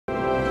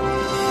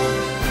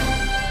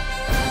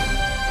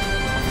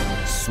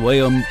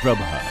Swayam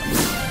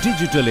Prabha.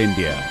 Digital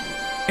India.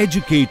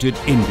 Educated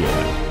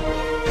India.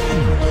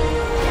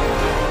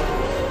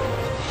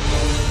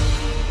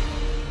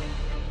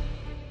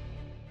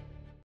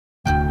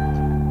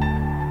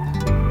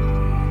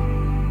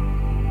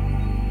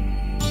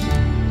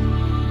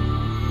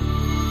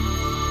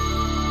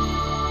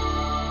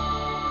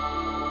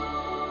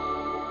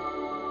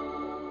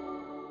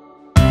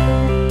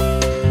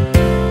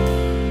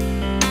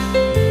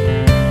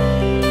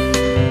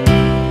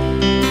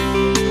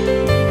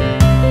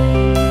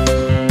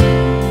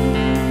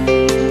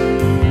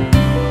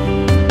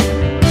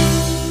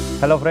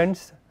 Hello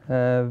friends,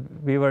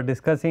 we were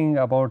discussing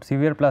about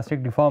severe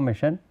plastic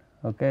deformation.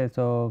 Okay,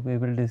 so we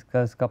will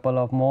discuss couple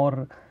of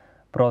more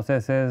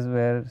processes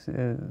where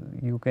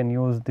you can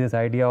use this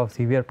idea of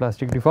severe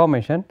plastic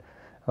deformation.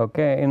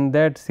 Okay, in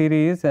that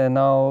series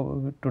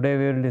now today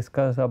we will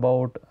discuss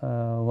about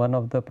one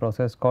of the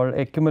process called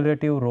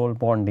accumulative roll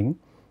bonding.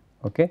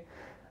 Okay,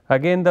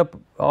 again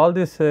all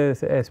these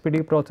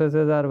SPD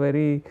processes are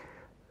very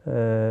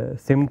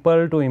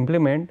simple to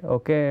implement.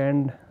 Okay,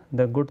 and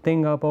the good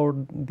thing about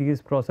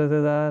these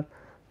processes are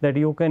that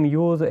you can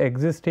use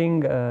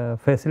existing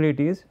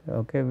facilities,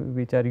 okay,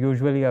 which are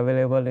usually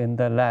available in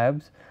the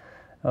labs.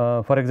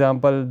 For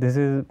example, this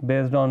is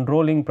based on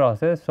rolling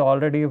process. So,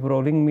 already if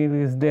rolling mill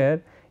is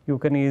there, you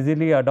can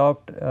easily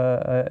adopt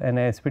an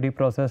SPD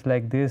process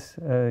like this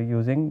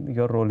using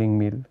your rolling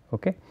mill.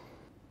 Okay.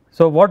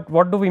 So,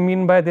 what do we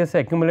mean by this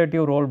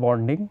accumulative roll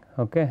bonding?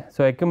 Okay.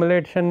 So,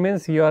 accumulation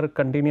means you are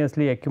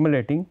continuously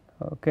accumulating.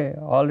 Okay.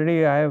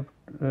 Already I have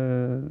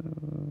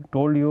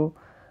told you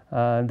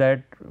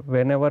that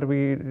whenever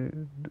we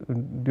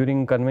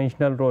during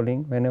conventional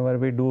rolling, whenever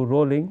we do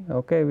rolling,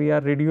 okay, we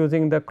are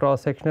reducing the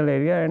cross sectional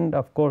area and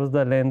of course,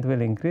 the length will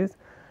increase.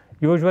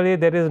 Usually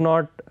there is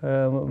not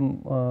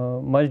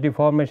much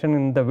deformation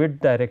in the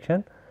width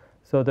direction.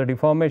 So, the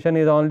deformation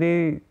is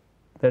only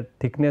that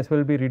thickness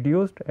will be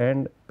reduced,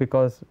 and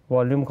because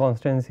volume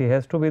constancy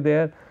has to be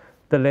there,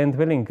 the length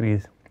will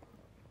increase,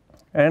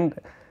 and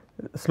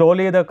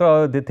slowly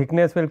the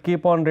thickness will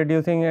keep on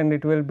reducing and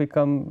it will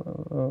become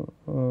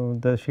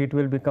the sheet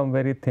will become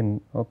very thin.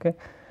 Okay.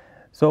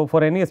 So,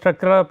 for any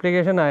structural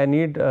application I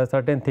need a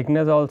certain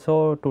thickness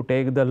also to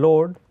take the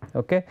load.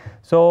 Okay.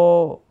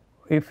 So,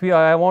 if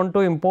I want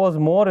to impose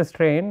more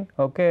strain,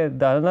 okay,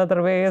 the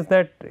another way is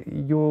that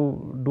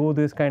you do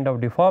this kind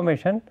of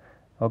deformation,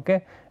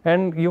 okay,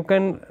 and you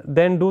can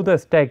then do the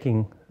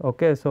stacking.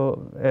 Okay.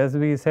 So, as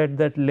we said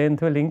that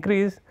length will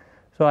increase,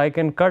 so I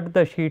can cut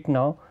the sheet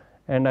now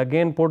and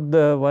again put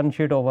the one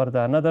sheet over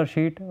the another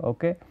sheet,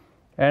 okay,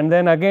 and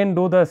then again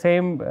do the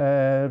same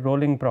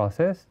rolling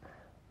process.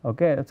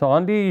 Okay. So,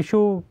 only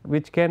issue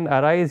which can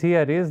arise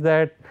here is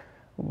that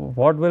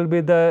what will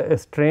be the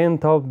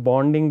strength of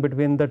bonding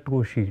between the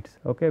two sheets,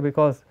 okay,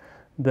 because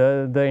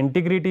the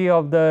integrity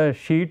of the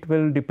sheet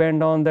will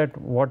depend on that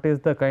what is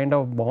the kind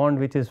of bond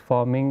which is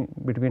forming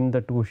between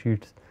the two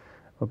sheets.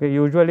 Okay.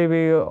 Usually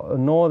we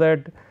know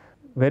that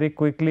very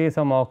quickly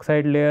some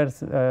oxide layers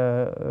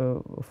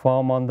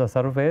form on the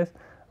surface,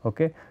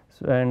 okay.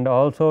 So, and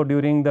also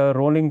during the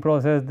rolling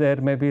process there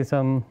may be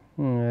some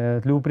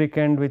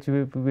lubricant which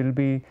will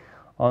be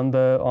on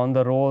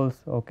the rolls,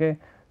 okay.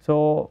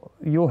 So,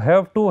 you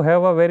have to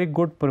have a very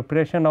good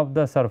preparation of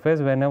the surface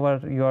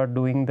whenever you are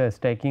doing the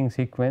stacking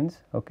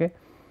sequence, okay.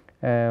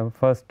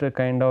 First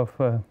kind of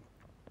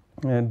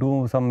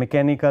do some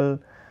mechanical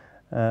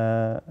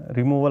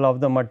removal of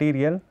the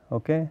material,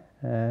 okay.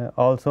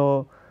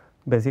 Also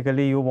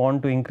basically you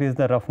want to increase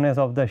the roughness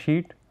of the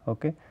sheet,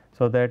 okay,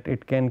 so that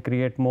it can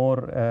create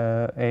more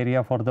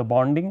area for the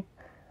bonding,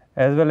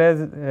 as well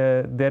as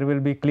there will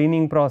be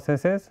cleaning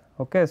processes.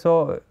 Okay.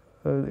 So,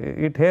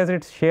 it has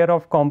its share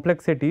of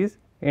complexities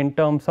in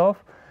terms of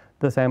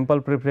the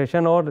sample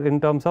preparation or in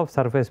terms of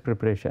surface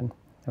preparation.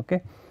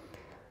 Okay.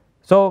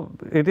 So,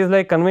 it is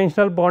like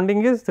conventional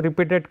bonding is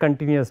repeated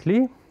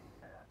continuously.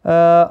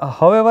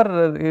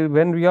 However,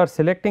 when we are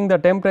selecting the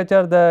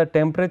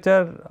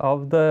temperature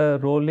of the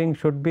rolling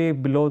should be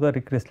below the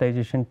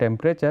recrystallization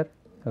temperature,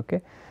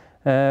 okay,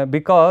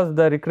 because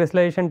the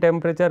recrystallization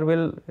temperature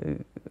will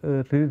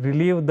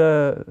relieve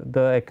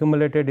the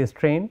accumulated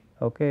strain.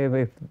 Okay,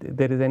 if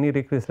there is any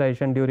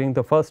recrystallization during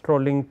the first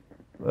rolling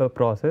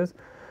process,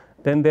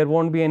 then there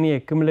will not be any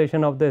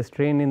accumulation of the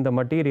strain in the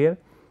material.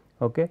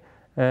 Okay.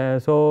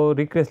 So,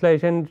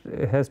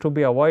 recrystallization has to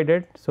be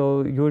avoided.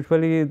 So,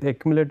 usually the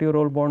accumulative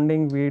roll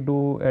bonding we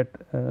do at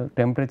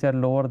temperature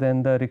lower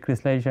than the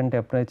recrystallization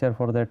temperature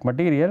for that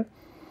material,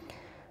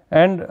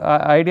 and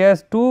idea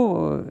is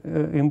to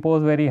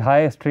impose very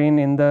high strain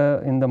in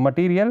the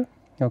material,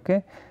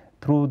 okay,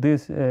 through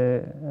this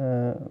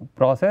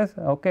process,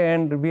 okay,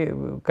 and we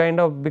kind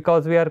of,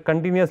 because we are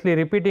continuously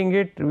repeating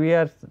it, we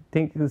are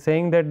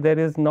saying that there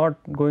is not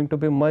going to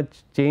be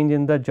much change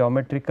in the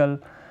geometrical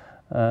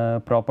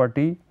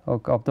property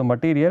of the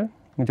material.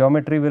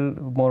 Geometry will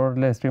more or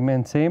less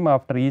remain same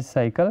after each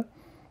cycle,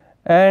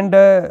 and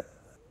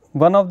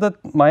one of the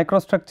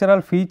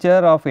microstructural feature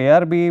of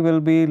ARB will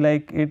be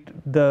like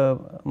the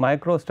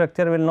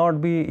microstructure will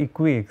not be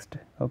equiaxed.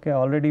 Okay,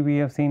 already we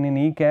have seen in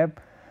ECAP,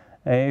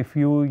 if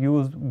you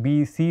use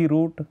BC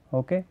route,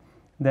 okay,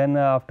 then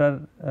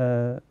after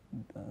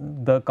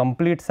the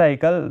complete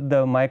cycle,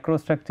 the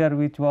microstructure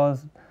which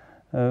was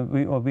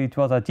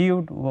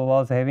achieved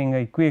was having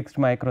a equiaxed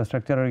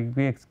microstructure or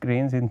equiaxed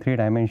grains in 3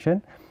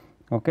 dimension.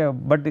 Okay,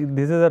 but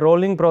this is a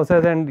rolling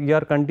process and you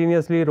are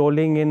continuously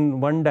rolling in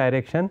one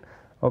direction.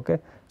 Okay.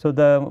 So,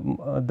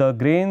 the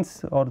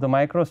grains or the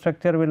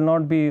microstructure will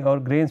not be, or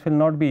grains will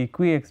not be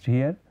equiaxed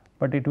here,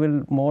 but it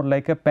will more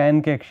like a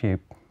pancake shape.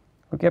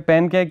 Okay,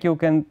 pancake you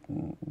can,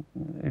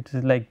 it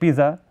is like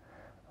pizza.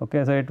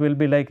 Okay, so it will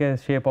be like a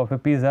shape of a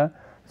pizza.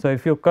 So,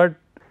 if you cut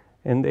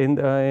in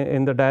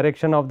the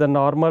direction of the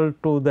normal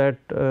to that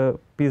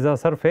pizza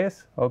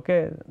surface,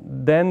 okay,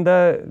 then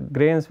the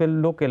grains will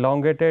look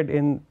elongated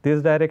in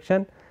this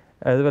direction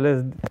as well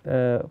as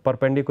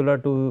perpendicular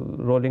to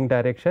rolling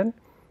direction.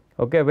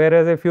 Okay,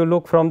 whereas if you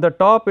look from the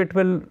top, it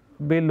will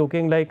be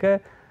looking like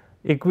a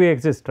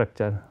equiaxis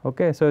structure.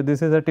 Okay, so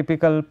this is a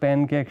typical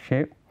pancake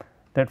shape,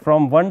 that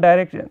from one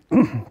direction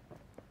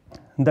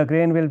the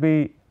grain will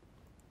be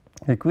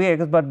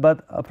equiaxed,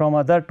 but from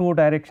other 2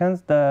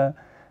 directions the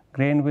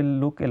grain will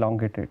look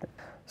elongated.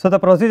 So, the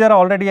procedure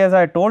already, as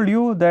I told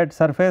you, that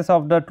surface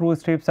of the 2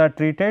 strips are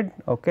treated,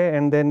 okay,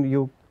 and then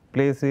you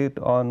place it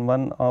on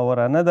one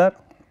over another.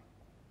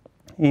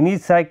 In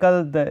each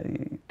cycle,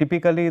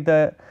 typically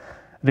the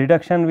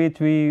reduction which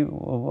we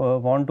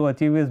want to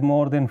achieve is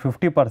more than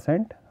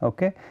 50%.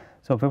 Okay.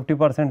 So,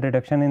 50%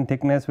 reduction in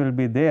thickness will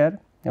be there,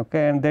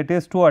 okay, and that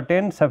is to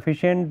attain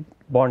sufficient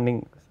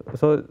bonding.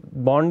 So,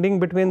 bonding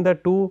between the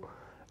 2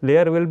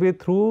 layer will be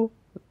through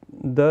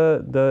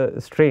the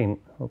strain,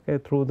 okay,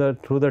 through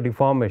the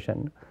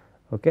deformation.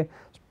 Okay.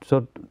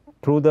 So,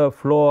 through the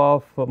flow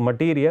of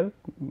material,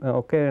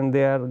 okay, and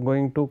they are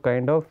going to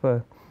kind of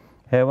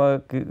they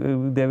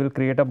will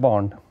create a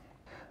bond.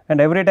 And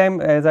every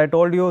time, as I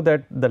told you,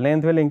 that the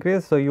length will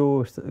increase. So,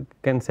 you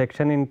can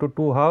section into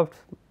 2 halves,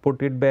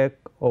 put it back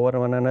over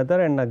one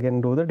another and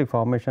again do the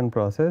deformation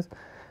process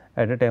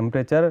at a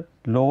temperature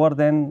lower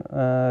than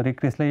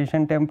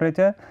recrystallization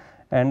temperature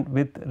and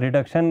with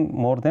reduction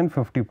more than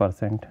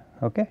 50%.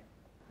 Okay.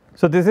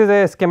 So, this is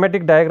a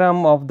schematic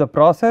diagram of the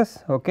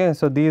process. Okay.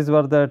 So, these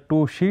were the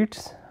 2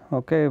 sheets,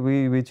 okay,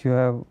 which you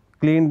have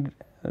cleaned,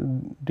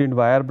 did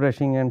wire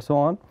brushing and so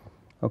on.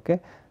 Okay.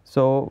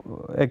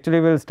 So, actually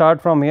we will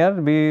start from here.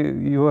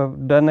 You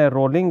have done a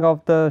rolling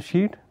of the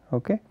sheet.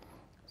 Okay.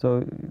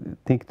 So,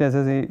 thickness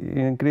has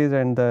increased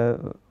and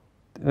the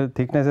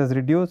thickness has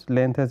reduced,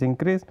 length has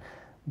increased.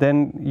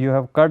 Then you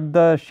have cut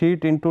the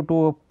sheet into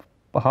 2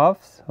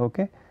 halves.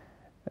 Okay.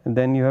 And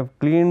then you have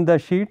cleaned the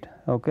sheet,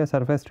 okay,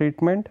 surface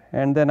treatment,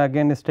 and then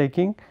again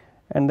staking,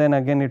 and then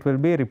again it will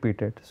be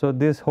repeated. So,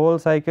 this whole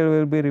cycle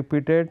will be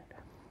repeated,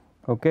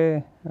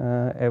 okay,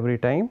 every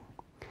time.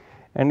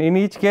 And in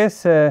each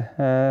case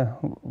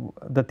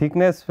the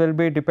thickness will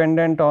be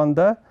dependent on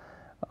the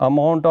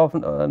amount of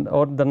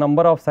or the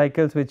number of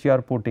cycles which you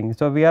are putting.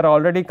 So, we are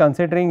already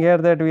considering here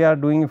that we are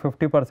doing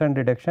 50%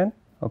 reduction.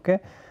 Okay.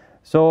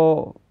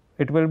 So,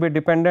 it will be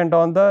dependent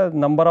on the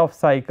number of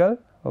cycle.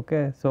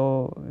 Okay.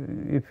 So,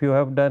 if you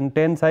have done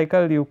 10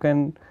 cycle, you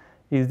can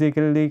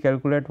easily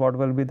calculate what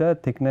will be the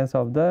thickness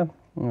of the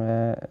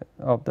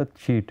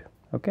sheet.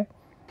 Okay.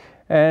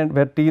 And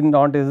where T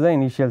naught is the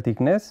initial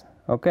thickness.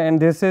 Okay. And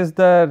this is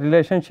the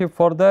relationship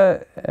for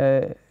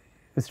the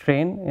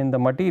strain in the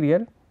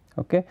material,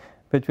 okay,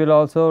 which will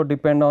also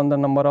depend on the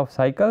number of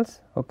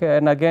cycles. Okay.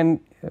 And again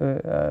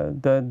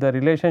the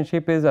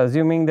relationship is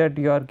assuming that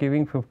you are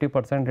giving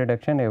 50%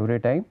 reduction every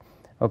time.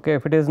 Okay.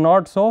 If it is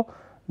not so,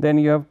 then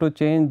you have to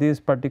change this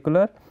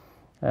particular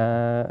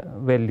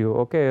value.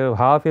 Okay.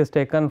 Half is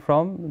taken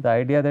from the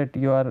idea that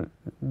you are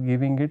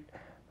giving it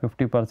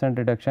 50%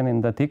 reduction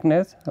in the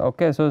thickness.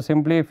 Okay. So,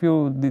 simply if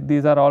you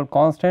these are all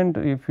constant,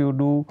 if you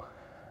do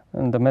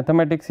the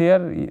mathematics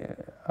here,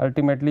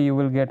 ultimately you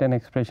will get an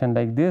expression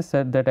like this,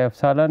 that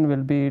epsilon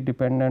will be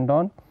dependent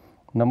on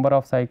number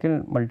of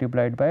cycle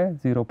multiplied by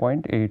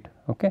 0.8.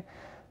 Okay.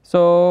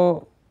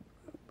 So,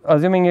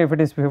 assuming if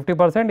it is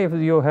 50%, if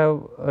you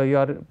have you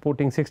are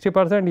putting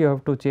 60%, you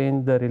have to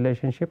change the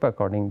relationship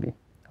accordingly.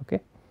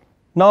 Okay.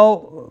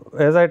 Now,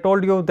 as I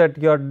told you that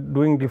you are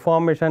doing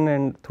deformation,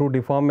 and through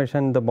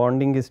deformation the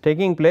bonding is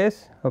taking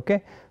place.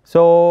 Okay.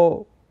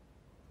 So,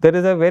 there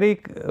is a very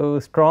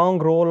strong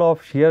role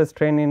of shear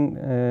strain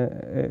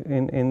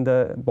in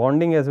the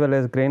bonding as well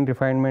as grain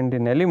refinement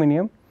in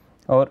aluminum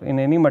or in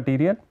any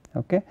material.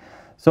 Okay.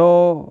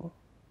 So,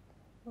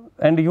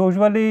 and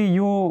usually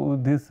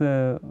this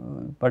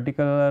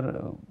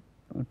particular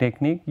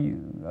technique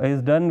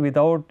is done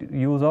without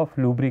use of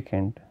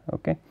lubricant.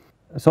 Okay.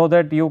 So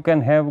that you can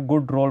have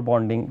good roll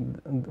bonding.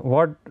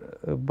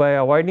 By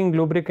avoiding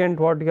lubricant,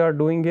 what you are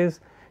doing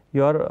is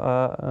you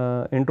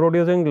are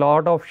introducing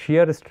lot of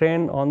shear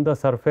strain on the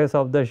surface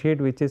of the sheet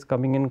which is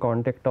coming in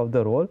contact of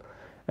the roll,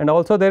 and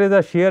also there is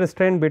a shear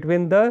strain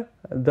between the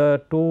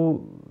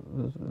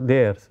 2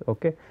 layers.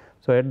 Okay.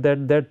 So, at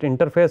that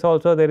interface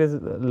also there is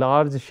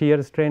large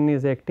shear strain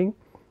is acting,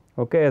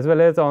 okay, as well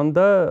as on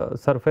the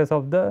surface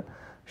of the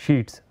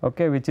sheets,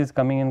 okay, which is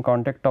coming in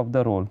contact of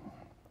the roll.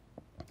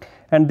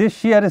 And this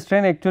shear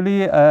strain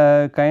actually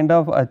kind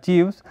of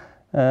achieves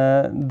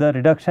the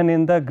reduction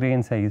in the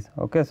grain size.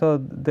 Okay. So,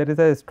 there is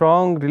a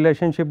strong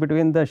relationship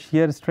between the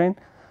shear strain.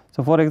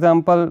 So, for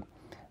example,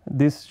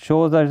 this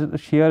shows a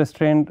shear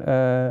strain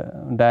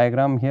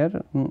diagram here,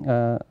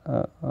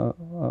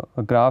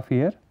 a graph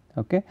here.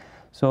 Okay.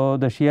 So,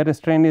 the shear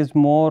strain is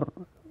more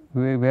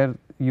where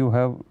you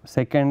have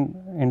second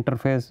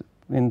interface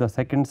in the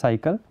second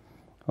cycle.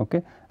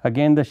 Okay.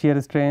 Again the shear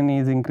strain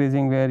is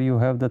increasing where you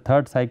have the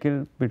third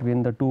cycle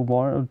between the two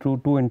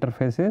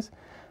interfaces.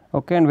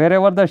 Okay. And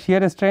wherever the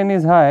shear strain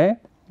is high,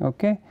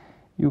 okay,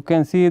 you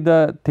can see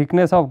the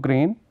thickness of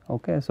grain.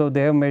 Okay. So,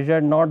 they have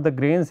measured not the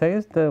grain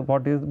size, the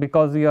what is,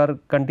 because you are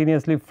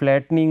continuously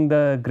flattening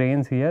the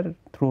grains here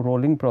through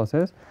rolling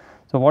process.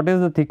 So, what is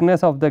the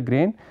thickness of the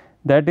grain,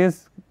 that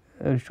is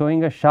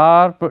showing a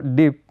sharp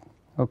dip,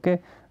 okay,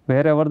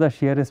 wherever the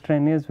shear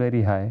strain is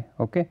very high.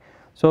 Okay.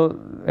 So,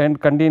 and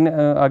continue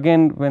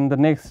again when the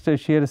next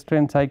shear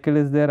strain cycle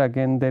is there,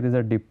 again there is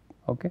a dip.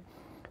 Okay.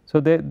 So,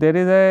 there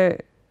is a,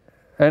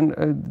 and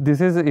this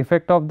is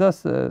effect of the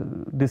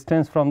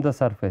distance from the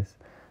surface.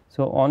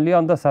 So, only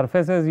on the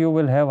surfaces you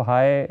will have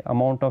high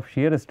amount of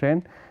shear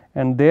strain,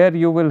 and there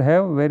you will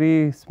have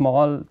very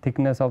small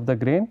thickness of the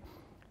grain.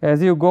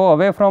 As you go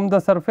away from the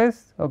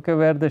surface, okay,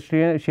 where the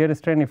shear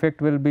strain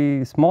effect will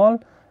be small,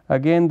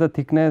 again the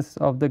thickness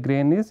of the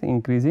grain is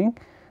increasing.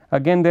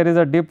 Again there is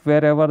a dip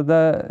wherever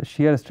the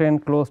shear strain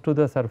close to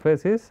the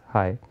surface is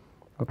high.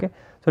 Okay.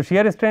 So,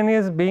 shear strain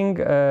is being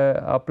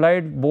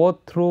applied both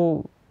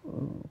through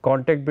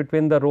contact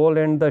between the roll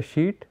and the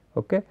sheet,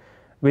 okay,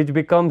 which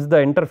becomes the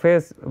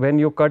interface when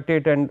you cut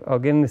it and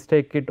again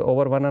stake it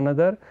over one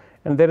another,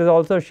 and there is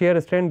also shear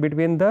strain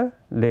between the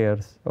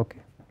layers. Okay.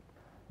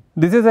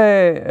 This is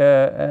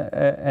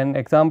an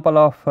example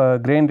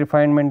of grain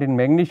refinement in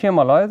magnesium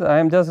alloys. I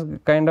am just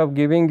kind of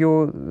giving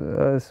you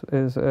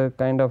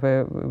kind of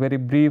a very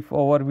brief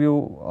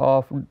overview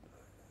of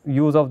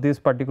use of this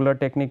particular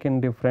technique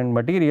in different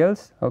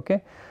materials.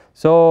 Okay.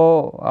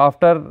 So,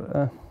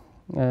 after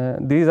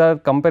these are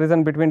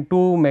comparison between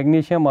two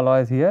magnesium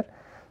alloys here.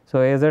 So,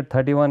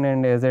 AZ31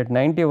 and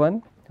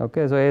AZ91.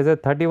 Okay. So,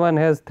 AZ31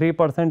 has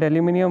 3%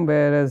 aluminum,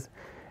 whereas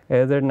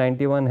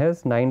AZ91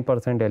 has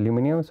 9%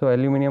 aluminum. So,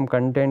 aluminum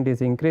content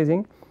is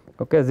increasing.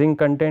 Okay. Zinc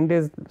content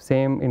is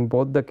same in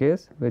both the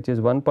case, which is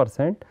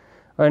 1%,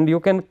 and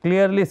you can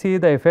clearly see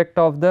the effect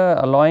of the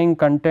alloying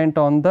content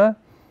on the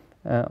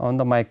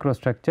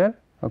microstructure.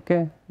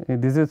 Okay.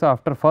 This is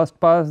after first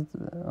pass.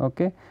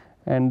 Okay.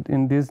 And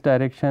in this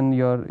direction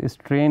your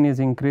strain is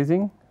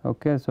increasing.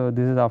 Okay. So,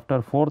 this is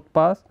after fourth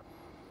pass,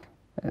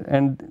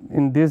 and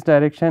in this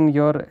direction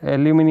your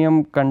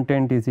aluminum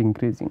content is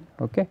increasing.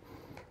 Okay.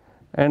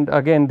 And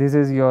again this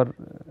is your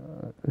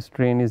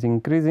strain is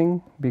increasing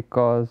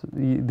because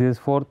this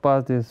fourth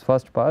pass, this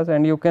first pass,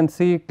 and you can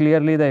see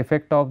clearly the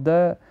effect of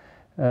the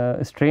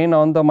strain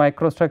on the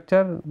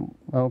microstructure.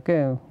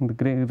 Okay.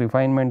 The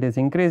refinement is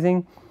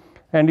increasing,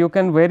 and you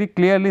can very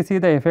clearly see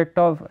the effect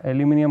of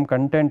aluminum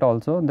content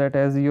also, that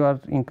as you are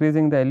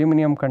increasing the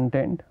aluminum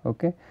content,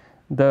 okay,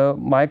 the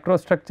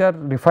microstructure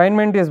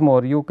refinement is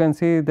more. You can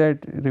see that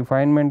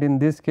refinement in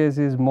this case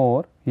is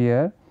more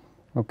here.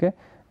 Okay.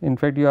 In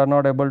fact, you are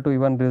not able to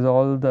even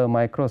resolve the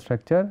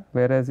microstructure,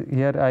 whereas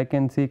here I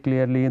can see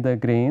clearly the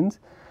grains.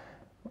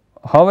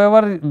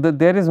 However,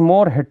 there is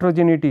more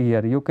heterogeneity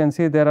here. You can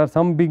see there are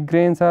some big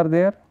grains are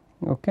there,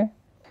 okay,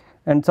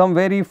 and some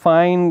very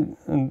fine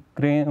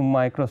grain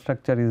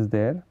microstructure is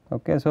there.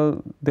 Okay.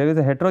 So, there is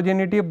a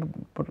heterogeneity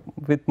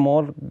with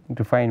more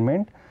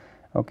refinement.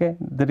 Okay.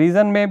 The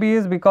reason maybe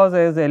is because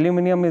as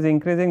aluminum is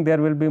increasing,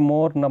 there will be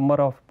more number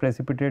of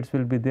precipitates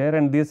will be there,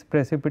 and this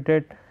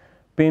precipitate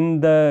pin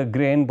the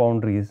grain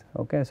boundaries.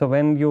 Okay. So,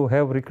 when you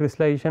have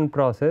recrystallization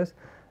process,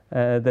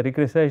 the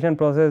recrystallization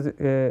process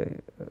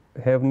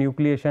have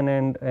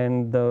nucleation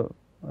and the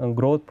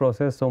growth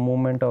process. So,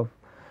 movement of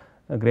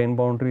grain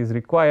boundary is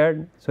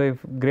required. So, if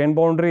grain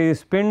boundary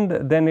is pinned,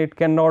 then it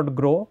cannot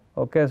grow.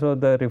 Okay. So,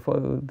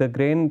 the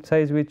grain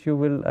size which you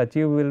will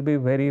achieve will be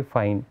very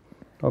fine.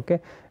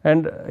 Okay.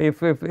 And if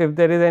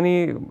there is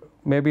any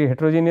maybe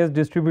heterogeneous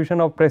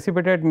distribution of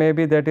precipitate,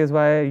 maybe that is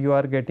why you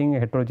are getting a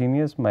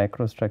heterogeneous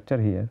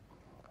microstructure here.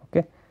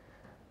 Okay.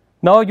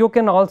 Now, you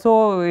can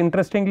also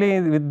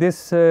interestingly with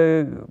this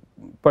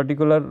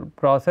particular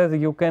process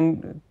you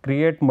can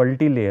create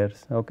multi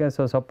layers. Okay.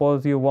 So,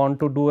 suppose you want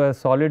to do a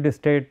solid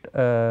state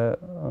or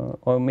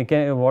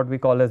what we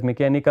call as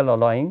mechanical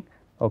alloying.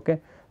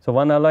 Okay. So,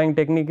 one alloying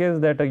technique is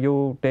that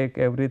you take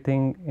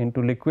everything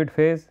into liquid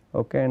phase,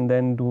 okay, and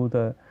then do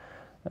the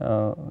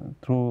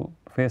through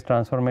phase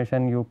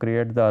transformation you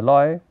create the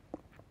alloy.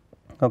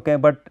 Okay.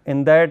 But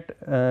in that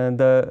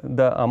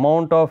the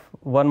amount of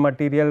one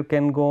material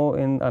can go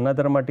in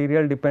another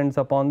material depends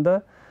upon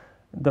the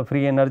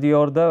free energy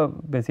or the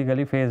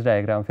basically phase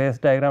diagram. Phase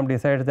diagram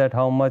decides that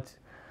how much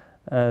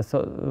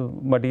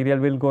material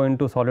will go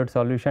into solid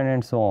solution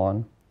and so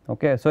on.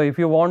 Okay. So, if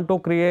you want to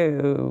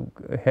create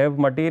have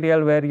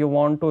material where you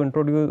want to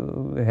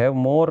introduce have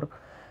more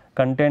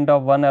content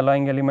of one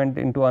alloying element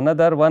into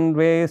another. One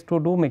way is to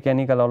do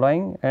mechanical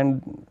alloying,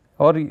 and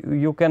or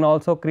you can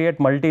also create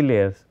multi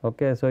layers.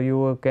 Okay. So,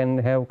 you can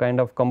have kind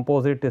of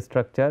composite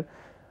structure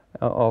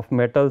of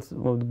metals,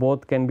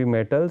 both can be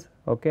metals,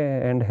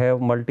 okay, and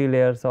have multi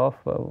layers of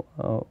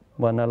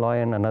one alloy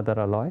and another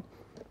alloy.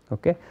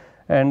 Okay.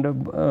 And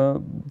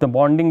the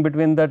bonding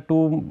between the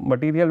two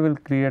material will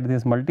create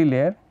this multi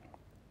layer.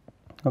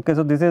 Okay.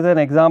 So, this is an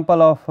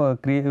example of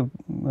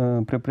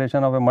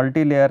preparation of a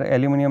multi layer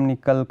aluminum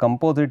nickel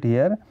composite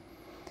here.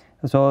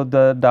 So,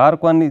 the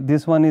dark one,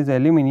 this one is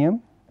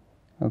aluminum,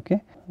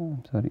 okay,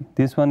 sorry,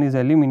 this one is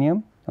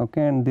aluminum,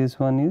 okay, and this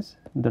one is,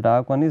 the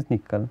dark one is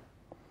nickel.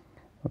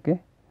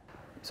 Okay.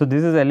 So,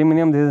 this is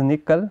aluminum, this is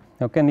nickel.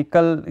 Okay.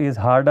 Nickel is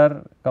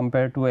harder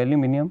compared to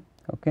aluminum.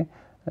 Okay.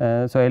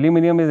 So,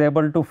 aluminum is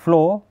able to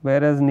flow,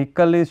 whereas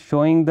nickel is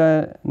showing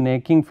the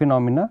necking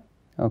phenomena.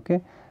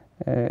 Okay.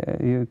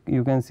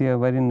 You can see a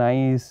very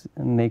nice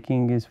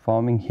necking is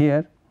forming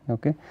here.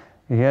 Okay.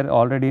 Here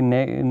already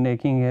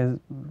necking has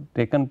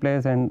taken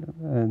place, and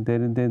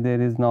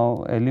there is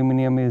now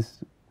aluminum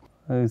is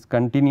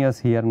continuous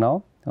here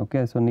now.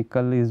 Okay. So,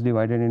 nickel is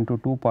divided into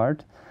two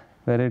parts,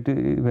 where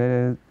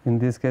in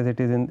this case it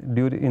is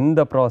in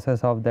the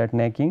process of that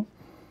necking.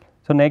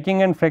 So,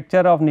 necking and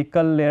fracture of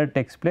nickel layer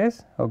takes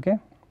place. Okay.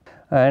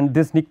 And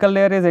this nickel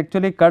layer is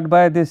actually cut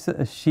by this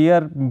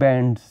shear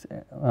bands,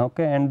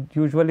 okay, and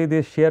usually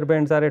these shear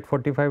bands are at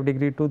 45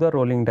 degree to the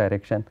rolling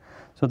direction.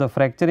 So, the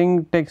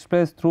fracturing takes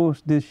place through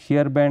this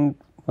shear band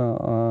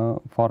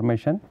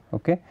formation,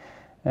 okay,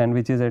 and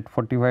which is at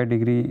 45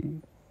 degree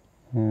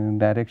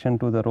direction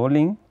to the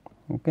rolling.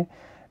 Okay.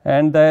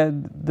 And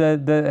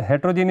the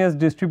heterogeneous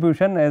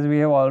distribution, as we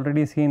have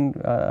already seen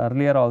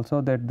earlier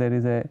also, that there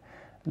is a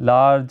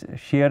large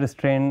shear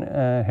strain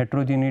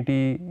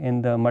heterogeneity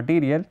in the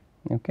material,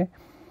 okay,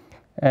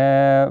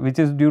 which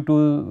is due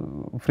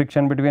to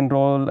friction between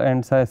roll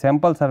and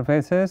sample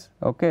surfaces.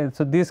 Okay.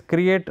 So, this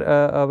create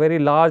a very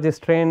large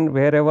strain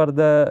wherever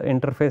the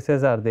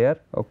interfaces are there,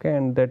 okay,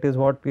 and that is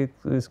what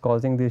is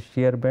causing these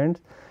shear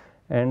bands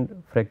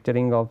and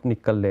fracturing of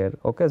nickel layer.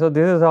 Okay. So,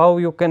 this is how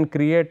you can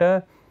create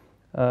a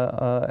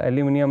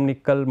aluminum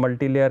nickel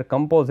multi-layer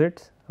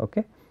composites.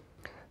 Okay.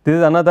 This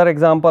is another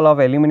example of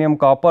aluminum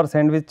copper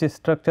sandwich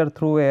structure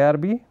through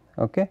ARB.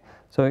 Okay.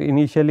 So,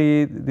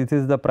 initially this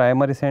is the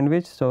primary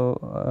sandwich. So,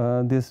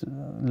 this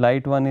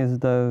light one is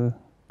the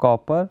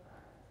copper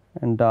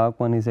and dark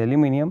one is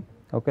aluminum.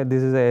 Okay.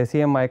 This is a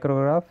SEM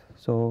micrograph.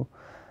 So,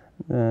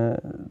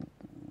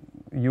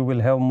 you will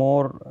have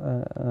more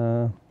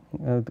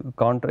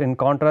in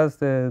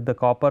contrast, the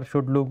copper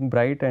should look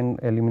bright and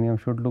aluminum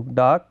should look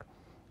dark.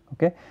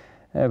 Okay.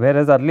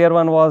 Whereas earlier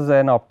one was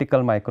an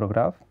optical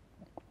micrograph,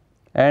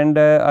 and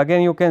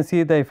again you can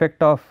see the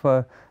effect of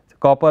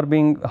copper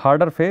being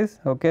harder phase.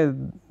 Okay.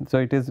 So,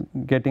 it is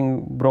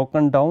getting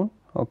broken down,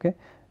 okay,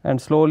 and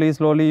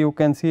slowly you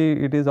can see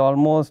it is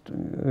almost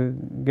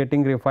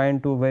getting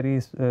refined to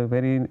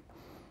very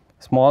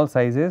small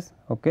sizes,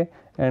 okay,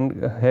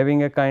 and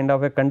having a kind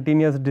of a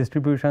continuous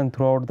distribution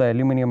throughout the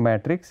aluminum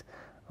matrix.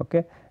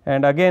 Okay.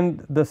 And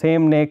again the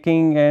same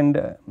necking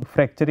and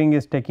fracturing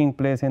is taking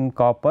place in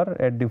copper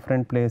at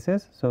different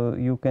places. So,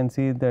 you can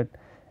see that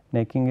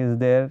necking is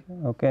there,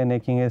 okay,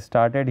 necking has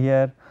started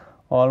here,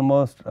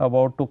 almost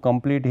about to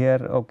complete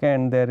here, okay,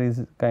 and there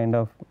is kind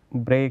of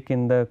break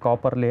in the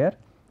copper layer.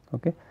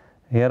 Okay.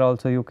 Here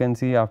also you can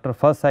see after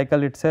first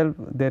cycle itself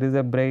there is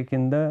a break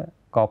in the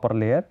copper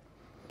layer,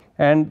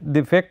 and the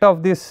effect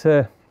of this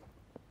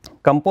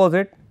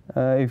composite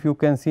if you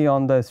can see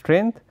on the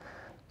strength.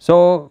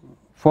 So,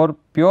 for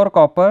pure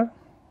copper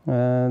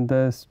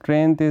the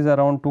strength is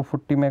around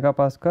 240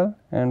 megapascal,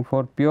 and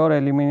for pure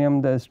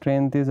aluminum the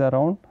strength is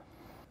around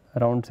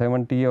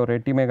 70 or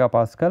 80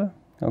 megapascal.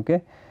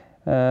 Okay.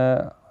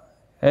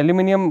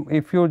 Aluminum,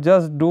 if you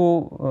just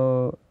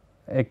do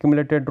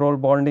accumulated roll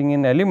bonding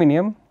in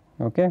aluminum,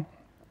 okay,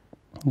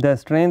 the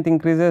strength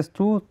increases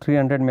to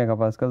 300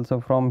 megapascal. So,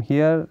 from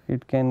here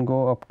it can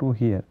go up to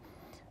here.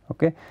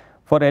 Okay.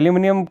 For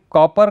aluminum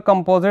copper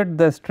composite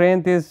the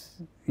strength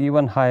is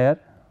even higher.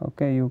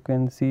 Okay. You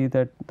can see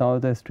that now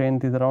the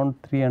strength is around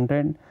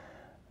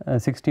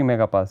 360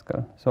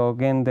 megapascal. So,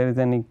 again there is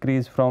an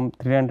increase from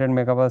 300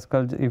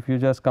 megapascal if you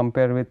just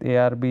compare with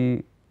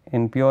ARB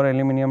in pure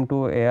aluminum to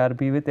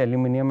ARB with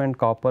aluminum and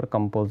copper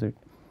composite.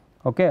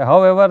 Okay.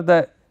 However,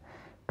 the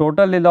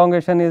total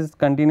elongation is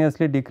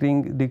continuously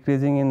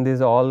decreasing in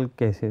these all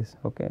cases,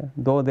 okay,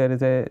 though there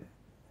is a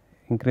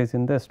increase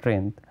in the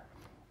strength,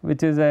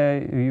 which is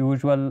a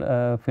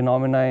usual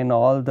phenomena in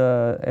all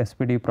the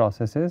SPD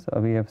processes.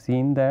 We have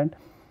seen that.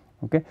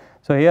 Okay.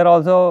 So, here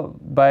also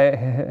by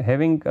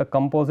having a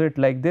composite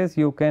like this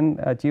you can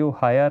achieve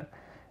higher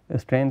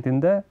strength in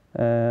the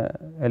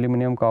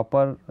aluminum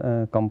copper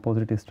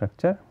composite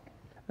structure.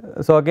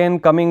 So, again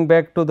coming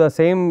back to the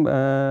same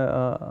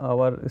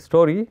our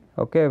story,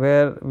 okay,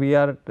 where we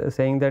are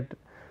saying that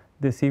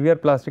the severe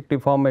plastic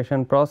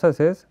deformation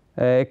processes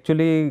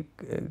actually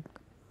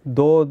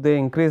though they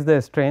increase the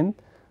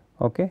strength,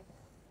 okay,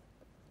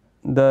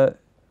 the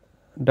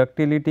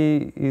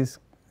ductility is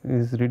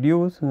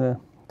reduced.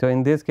 So,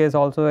 in this case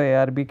also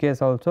ARB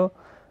case also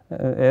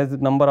as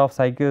number of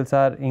cycles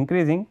are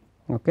increasing,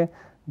 okay,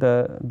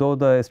 though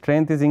the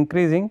strength is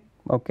increasing,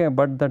 okay,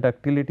 but the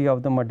ductility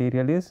of the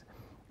material is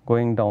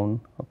going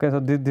down. Okay. So,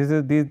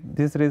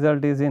 this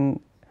result is in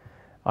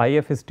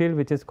IF steel,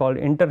 which is called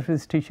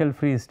interstitial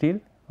free steel.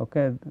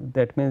 Okay.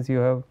 That means you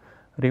have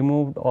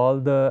removed all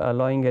the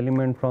alloying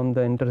element from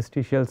the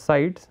interstitial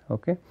sides.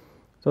 Okay.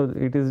 So,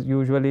 it is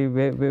usually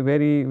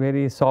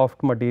very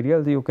soft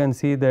materials. You can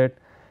see that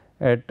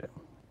at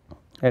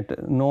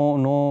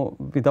no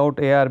without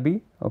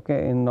ARB,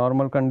 okay, in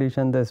normal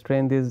condition the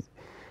strength is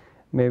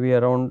maybe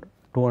around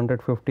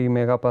 250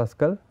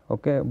 megapascal,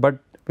 okay, but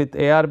with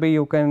ARB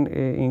you can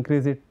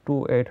increase it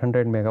to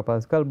 800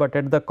 megapascal, but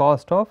at the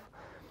cost of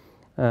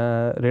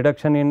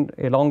reduction in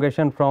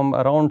elongation from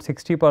around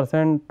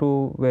 60%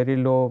 to very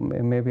low,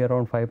 maybe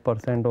around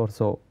 5% or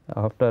so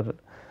after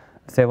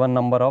 7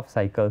 number of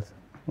cycles.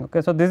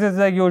 Okay. So, this is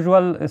the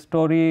usual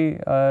story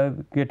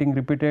getting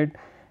repeated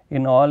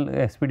in all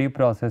SPD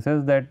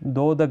processes, that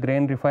though the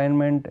grain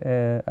refinement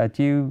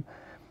achieve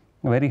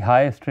very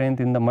high strength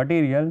in the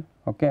material,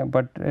 okay,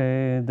 but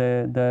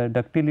the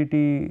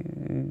ductility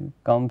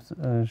comes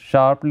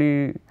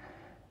sharply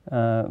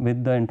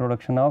with the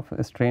introduction of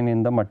strain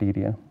in the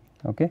material.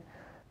 Okay.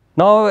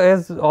 Now,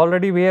 as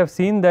already we have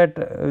seen that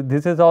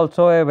this is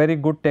also a very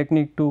good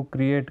technique to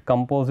create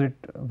composite,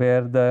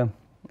 where the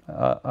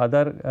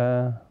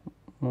other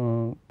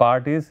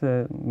part is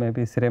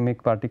maybe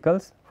ceramic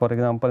particles. For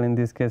example, in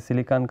this case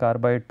silicon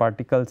carbide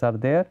particles are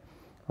there.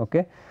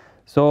 Okay.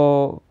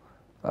 So,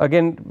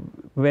 again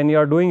when you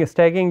are doing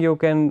stacking, you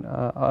can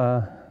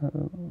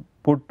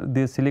put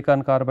this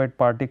silicon carbide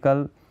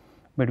particle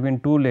between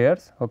 2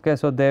 layers. Okay.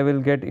 So, they will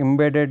get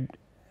embedded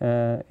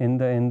in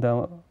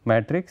the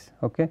matrix.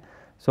 Okay.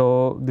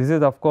 So, this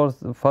is of course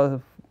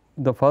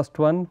the first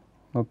one.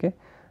 Okay.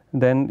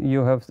 Then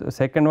you have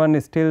second one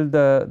is still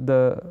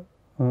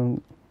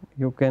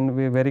you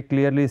can very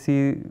clearly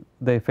see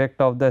the effect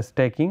of the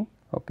stacking.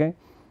 Okay.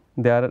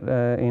 They are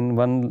in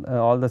one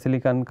all the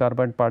silicon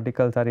carbide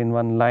particles are in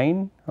one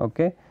line.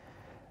 Okay.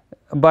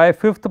 By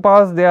fifth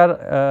pass they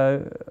are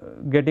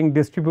getting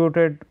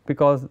distributed,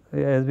 because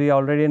as we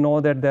already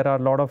know that there are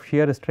a lot of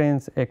shear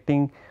strains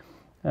acting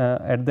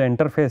at the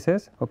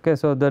interfaces. Okay.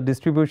 So, the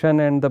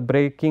distribution and the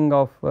breaking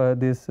of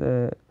this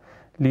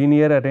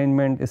linear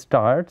arrangement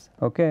starts.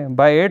 Okay.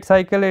 By 8th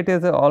cycle it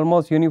is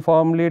almost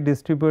uniformly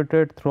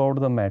distributed throughout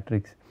the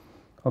matrix.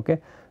 Okay.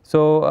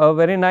 So, a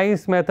very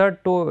nice method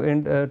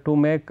to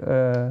make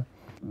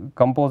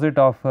composite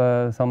of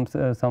some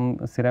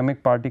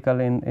ceramic particle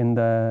in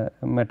the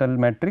metal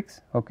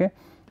matrix. Okay.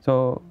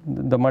 So,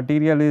 the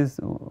material is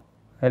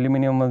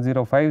aluminum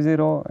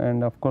 1050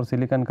 and of course,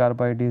 silicon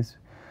carbide is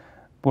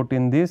put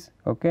in this.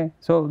 Okay.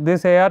 So,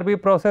 this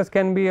ARB process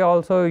can be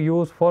also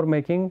used for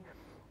making,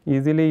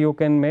 easily you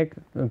can make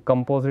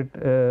composite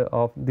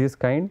of this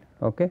kind.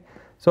 Okay.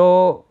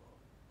 So,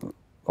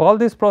 all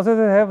these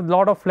processes have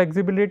lot of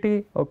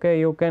flexibility. Okay.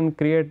 You can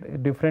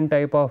create different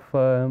type of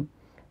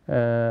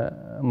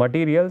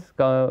materials,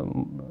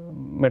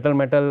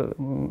 metal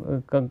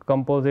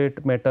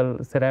composite,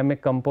 metal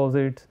ceramic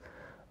composites.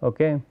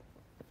 Okay.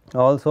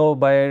 Also,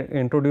 by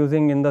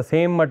introducing in the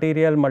same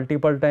material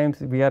multiple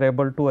times, we are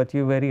able to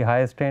achieve very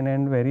high strain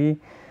and very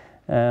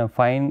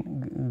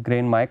fine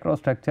grain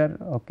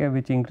microstructure, okay,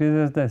 which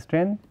increases the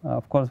strength,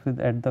 of course,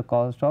 at the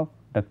cost of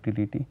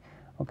ductility.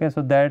 Okay.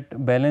 So,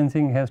 that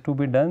balancing has to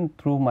be done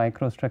through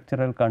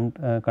microstructural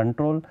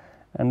control,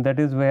 and that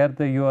is where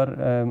your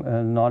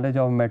knowledge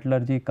of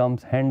metallurgy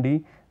comes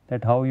handy,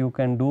 that how you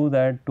can do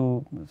that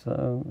to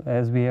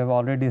as we have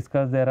already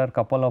discussed, there are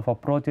couple of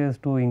approaches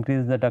to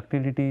increase the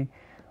ductility.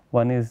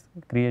 One is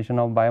creation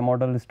of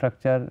bimodal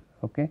structure,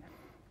 okay,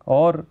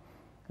 or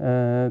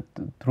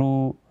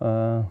through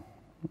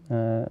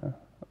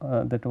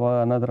that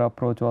was another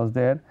approach was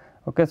there.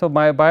 Okay. So,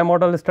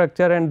 bimodal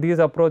structure and these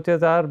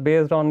approaches are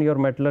based on your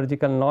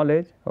metallurgical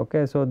knowledge.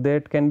 Okay. So,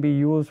 that can be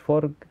used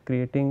for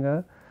creating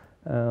a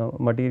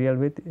material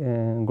with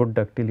good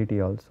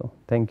ductility also.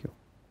 Thank you.